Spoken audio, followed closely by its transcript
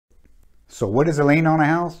So what is a lien on a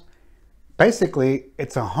house? Basically,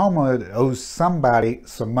 it's a homeowner that owes somebody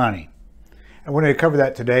some money. And we're going to cover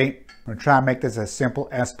that today. I'm going to try and make this as simple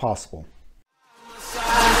as possible.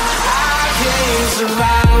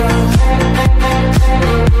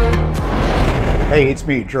 Hey, it's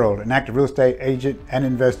me, Gerald, an active real estate agent and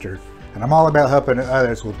investor. And I'm all about helping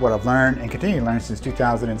others with what I've learned and continue to learn since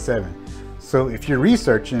 2007. So if you're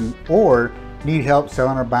researching or need help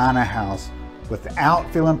selling or buying a house without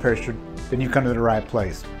feeling pressured, then you come to the right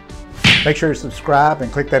place. Make sure you subscribe and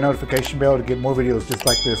click that notification bell to get more videos just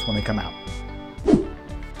like this when they come out.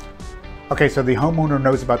 Okay, so the homeowner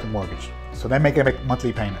knows about the mortgage, so they make a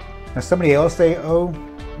monthly payment. Now somebody else they owe,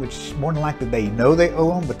 which more than likely they know they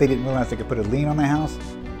owe them, but they didn't realize they could put a lien on the house,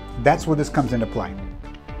 that's where this comes into play.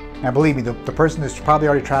 Now believe me, the person has probably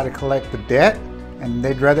already tried to collect the debt, and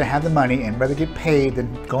they'd rather have the money and rather get paid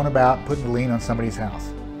than going about putting a lien on somebody's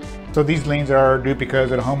house. So these liens are due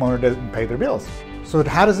because the homeowner doesn't pay their bills. So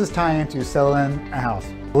how does this tie into selling a house?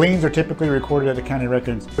 Liens are typically recorded at the county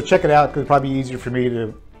records, but check it out because it's probably easier for me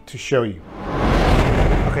to show you.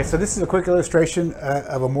 Okay, so this is a quick illustration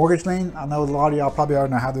of a mortgage lien. I know a lot of y'all probably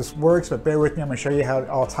already know how this works, but bear with me, I'm gonna show you how it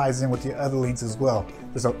all ties in with the other liens as well.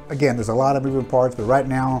 Again, there's a lot of moving parts, but right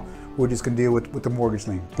now, we're just gonna deal with the mortgage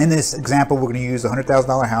lien. In this example, we're gonna use a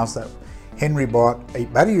 $100,000 house that Henry bought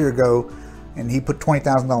about a year ago, and he put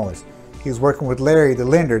 $20,000. He was working with Larry, the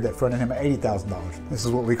lender, that fronted him at $80,000. This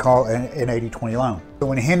is what we call an 80-20 loan. So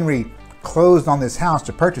when Henry closed on this house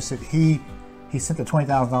to purchase it, he sent the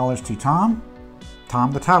 $20,000 to Tom,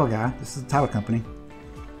 the title guy, this is the title company,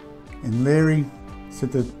 and Larry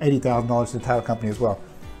sent the $80,000 to the title company as well.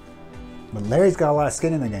 But Larry's got a lot of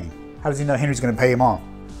skin in the game. How does he know Henry's gonna pay him off?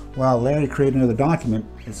 Well, Larry created another document.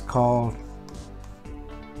 It's called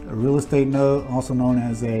a real estate note, also known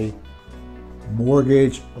as a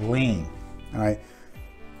mortgage lien, all right?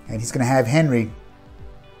 And he's gonna have Henry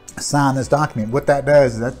sign this document. What that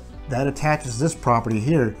does is that attaches this property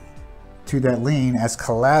here to that lien as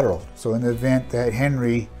collateral. So in the event that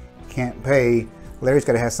Henry can't pay, Larry's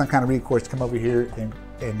gotta have some kind of recourse to come over here and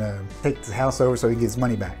take the house over so he gets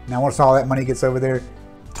money back. Now once all that money gets over there,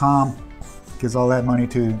 Tom gives all that money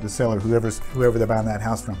to the seller, whoever they're buying that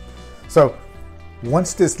house from. So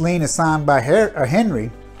once this lien is signed by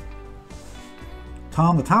Henry,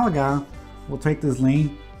 Tom, the title guy, will take this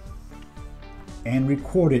lien and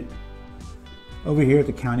record it over here at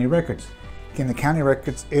the county records. Again, the county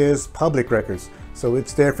records is public records, so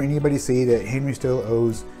it's there for anybody to see that Henry still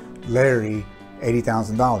owes Larry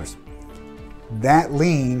 $80,000. That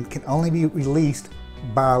lien can only be released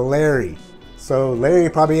by Larry. So Larry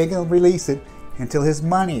probably ain't gonna release it until his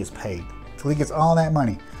money is paid, until he gets all that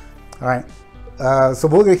money. All right, so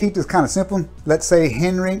we're gonna keep this kind of simple. Let's say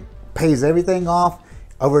Henry pays everything off.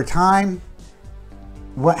 Over time,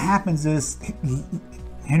 what happens is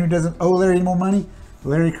Henry doesn't owe Larry any more money.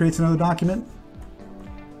 Larry creates another document.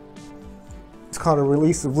 It's called a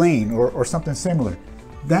release of lien or something similar.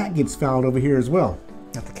 That gets filed over here as well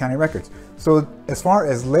at the county records. So as far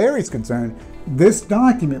as Larry's concerned, this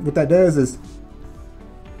document, what that does is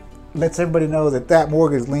lets everybody know that that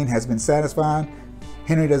mortgage lien has been satisfied.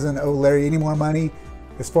 Henry doesn't owe Larry any more money.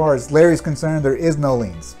 As far as Larry's concerned, there is no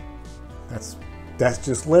liens. That's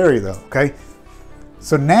just Larry though, okay?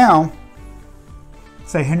 So now,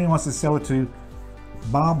 say Henry wants to sell it to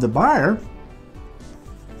Bob the buyer.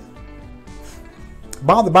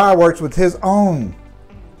 Bob the buyer works with his own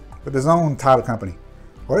title company.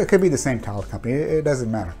 Or it could be the same title company, it doesn't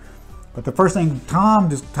matter. But the first thing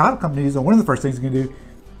this title company is, or one of the first things he's gonna do,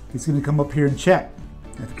 he's gonna come up here and check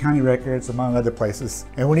at the county records, among other places.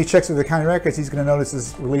 And when he checks at the county records, he's gonna notice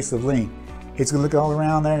this release of lien. He's gonna look all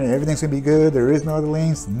around there and everything's gonna be good. There is no other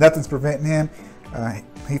liens, nothing's preventing him.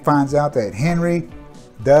 He finds out that Henry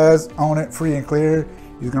does own it free and clear.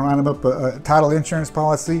 He's gonna write him up a title insurance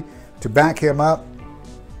policy to back him up.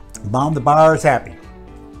 Bob the buyer is happy.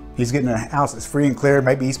 He's getting a house that's free and clear.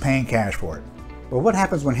 Maybe he's paying cash for it. But what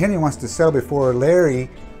happens when Henry wants to sell before Larry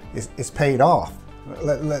is paid off?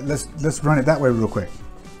 Let's run it that way real quick.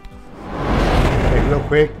 Okay, real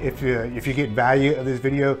quick, if you get value of this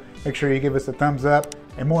video, make sure you give us a thumbs up.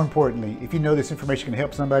 And more importantly, if you know this information can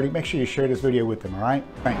help somebody, make sure you share this video with them, all right?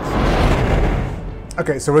 Thanks.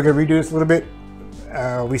 Okay, so we're gonna redo this a little bit.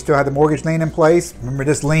 We still have the mortgage lien in place. Remember,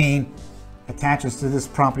 this lien attaches to this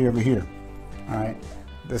property over here, all right?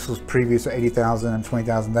 This was previous to $80,000 and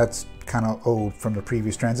 $20,000. That's kind of old from the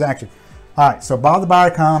previous transaction. All right, so Bob the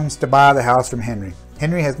buyer comes to buy the house from Henry.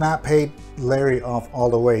 Henry has not paid Larry off all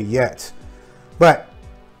the way yet, but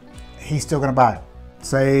he's still gonna buy it,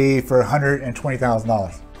 say for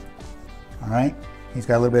 $120,000. All right, he's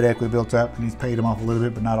got a little bit of equity built up and he's paid him off a little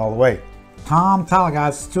bit, but not all the way. Tom, title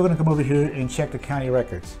guy's still gonna come over here and check the county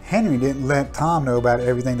records. Henry didn't let Tom know about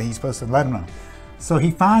everything that he's supposed to let him know. So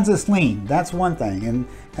he finds this lien. That's one thing,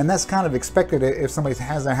 and that's kind of expected if somebody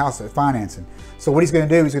has their house at financing. So what he's gonna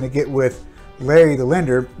do, he's gonna get with Larry, the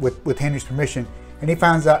lender, with Henry's permission, and he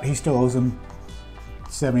finds out he still owes him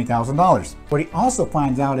 $70,000. What he also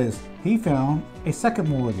finds out is he found a second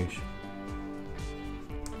mortgage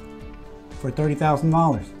for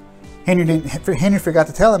 $30,000. Henry forgot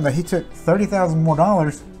to tell him that he took $30,000 more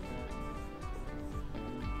dollars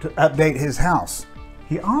to update his house.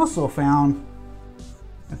 He also found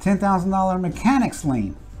a $10,000 mechanics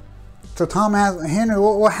lien. So Tom asked Henry,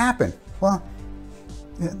 what happened? Well,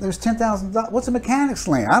 there's $10,000. What's a mechanics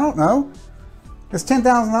lien? I don't know. It's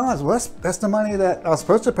 $10,000. Well, that's the money that I was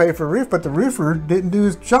supposed to pay for a roof, but the roofer didn't do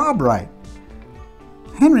his job right.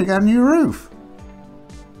 Henry got a new roof.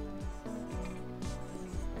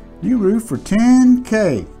 New roof for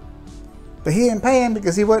 $10K. But he didn't pay him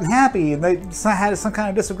because he wasn't happy and they had some kind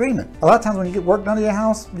of disagreement. A lot of times when you get work done to your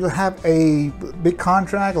house, you'll have a big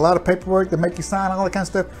contract, a lot of paperwork to make you sign, all that kind of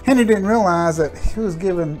stuff. Henry didn't realize that he was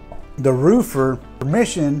giving the roofer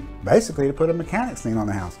permission basically to put a mechanics lien on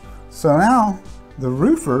the house. So now the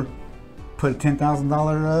roofer put a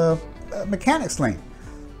 $10,000 mechanics lien.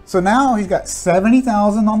 So now he's got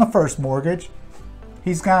 $70,000 on the first mortgage.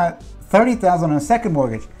 He's got $30,000 on the second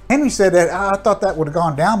mortgage. Henry said that I thought that would have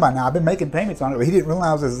gone down by now. I've been making payments on it, but he didn't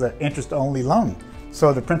realize it was an interest-only loan.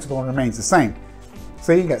 So the principal remains the same.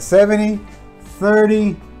 So you got 70,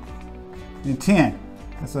 30, and 10.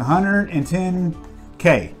 That's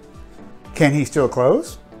 $110K. Can he still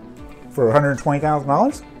close for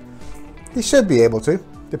 $120,000? He should be able to,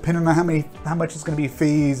 depending on how much it's going to be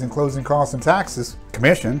fees and closing costs and taxes,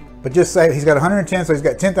 commission. But just say he's got 110, so he's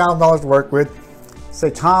got $10,000 to work with. Say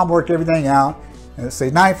Tom worked everything out. And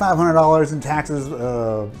say $9,500 in taxes,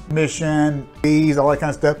 commission, fees, all that kind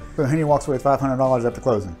of stuff. So Henry walks away with $500 after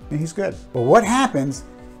closing, and he's good. But what happens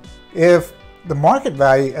if the market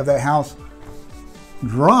value of that house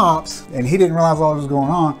drops and he didn't realize all this was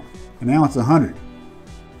going on, and now it's 100,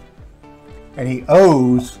 and he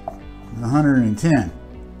owes 110?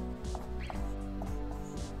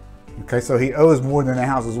 Okay, so he owes more than the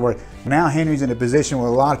house is worth. Now Henry's in a position where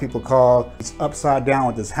a lot of people call it's upside down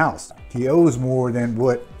with this house. He owes more than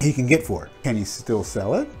what he can get for it. Can he still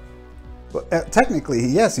sell it? Well, technically,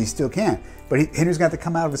 yes, he still can. But Henry's got to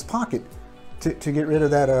come out of his pocket to get rid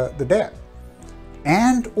of that the debt,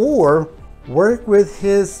 and or work with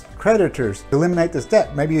his creditors to eliminate this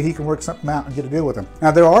debt. Maybe he can work something out and get a deal with them.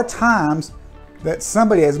 Now, there are times that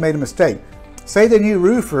somebody has made a mistake. Say the new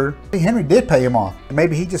roofer, Henry did pay him off.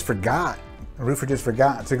 Maybe he just forgot. The roofer just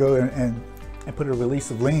forgot to go and put a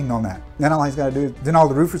release of lien on that. Then all he's got to do, then all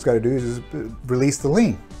the roofer's got to do is release the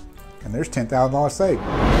lien, and there's $10,000 saved.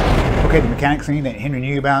 Okay, the mechanics lien that Henry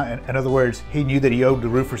knew about. In other words, he knew that he owed the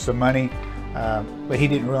roofer some money, but he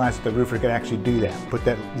didn't realize that the roofer could actually do that, put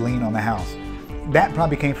that lien on the house. That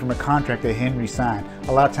probably came from a contract that Henry signed.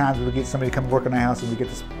 A lot of times we get somebody to come work on the house and we get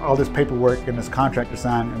all this paperwork and this contract to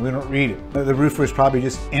sign and we don't read it. The roofer is probably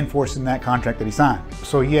just enforcing that contract that he signed.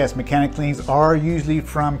 So yes, mechanic liens are usually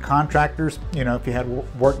from contractors, you know, if you had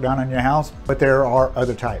work done on your house, but there are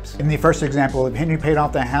other types. In the first example, if Henry paid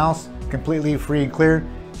off the house completely free and clear,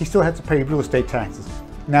 he still has to pay real estate taxes.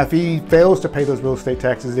 Now, if he fails to pay those real estate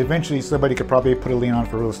taxes, eventually somebody could probably put a lien on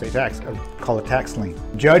for real estate tax, or call it tax lien.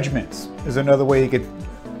 Judgments is another way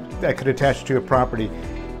that could attach to a property.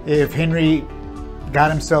 If Henry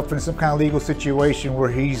got himself in some kind of legal situation where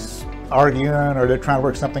he's arguing or they're trying to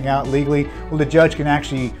work something out legally, well, the judge can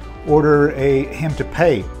actually order him to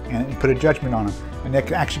pay and put a judgment on him. And that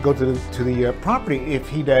can actually go to the property if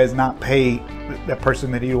he does not pay that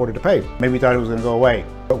person that he ordered to pay. Maybe he thought it was going to go away.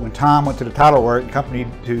 But when Tom went to the title work company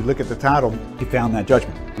to look at the title, he found that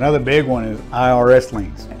judgment. Another big one is IRS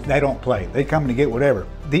liens. They don't play. They come to get whatever.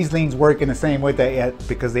 These liens work in the same way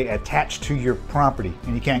because they attach to your property,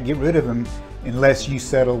 and you can't get rid of them unless you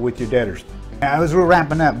settle with your debtors. Now, as we're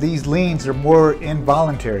wrapping up, these liens are more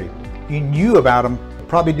involuntary. You knew about them, but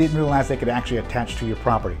probably didn't realize they could actually attach to your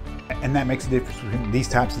property. And that makes a difference between these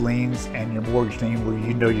types of liens and your mortgage lien where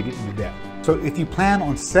you know you're getting into debt. So if you plan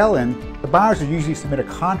on selling, the buyers will usually submit a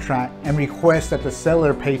contract and request that the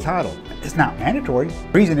seller pay title. It's not mandatory.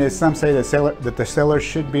 The reason is some say that the seller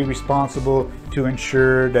should be responsible to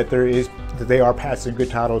ensure that they are passing good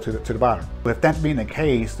title to the buyer. But if that's being the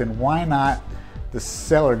case, then why not the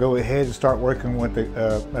seller go ahead and start working with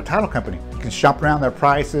a title company? You can shop around their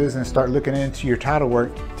prices and start looking into your title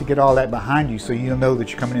work to get all that behind you, so you'll know that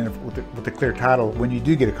you're coming in with a clear title when you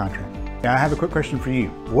do get a contract. Now I have a quick question for you.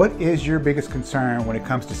 What is your biggest concern when it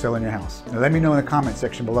comes to selling your house? Now let me know in the comment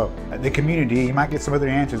section below. The community, you might get some other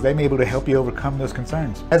answers. They may be able to help you overcome those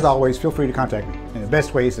concerns. As always, feel free to contact me. And the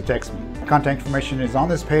best way is to text me. Contact information is on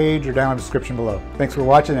this page or down in the description below. Thanks for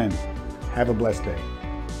watching and have a blessed day.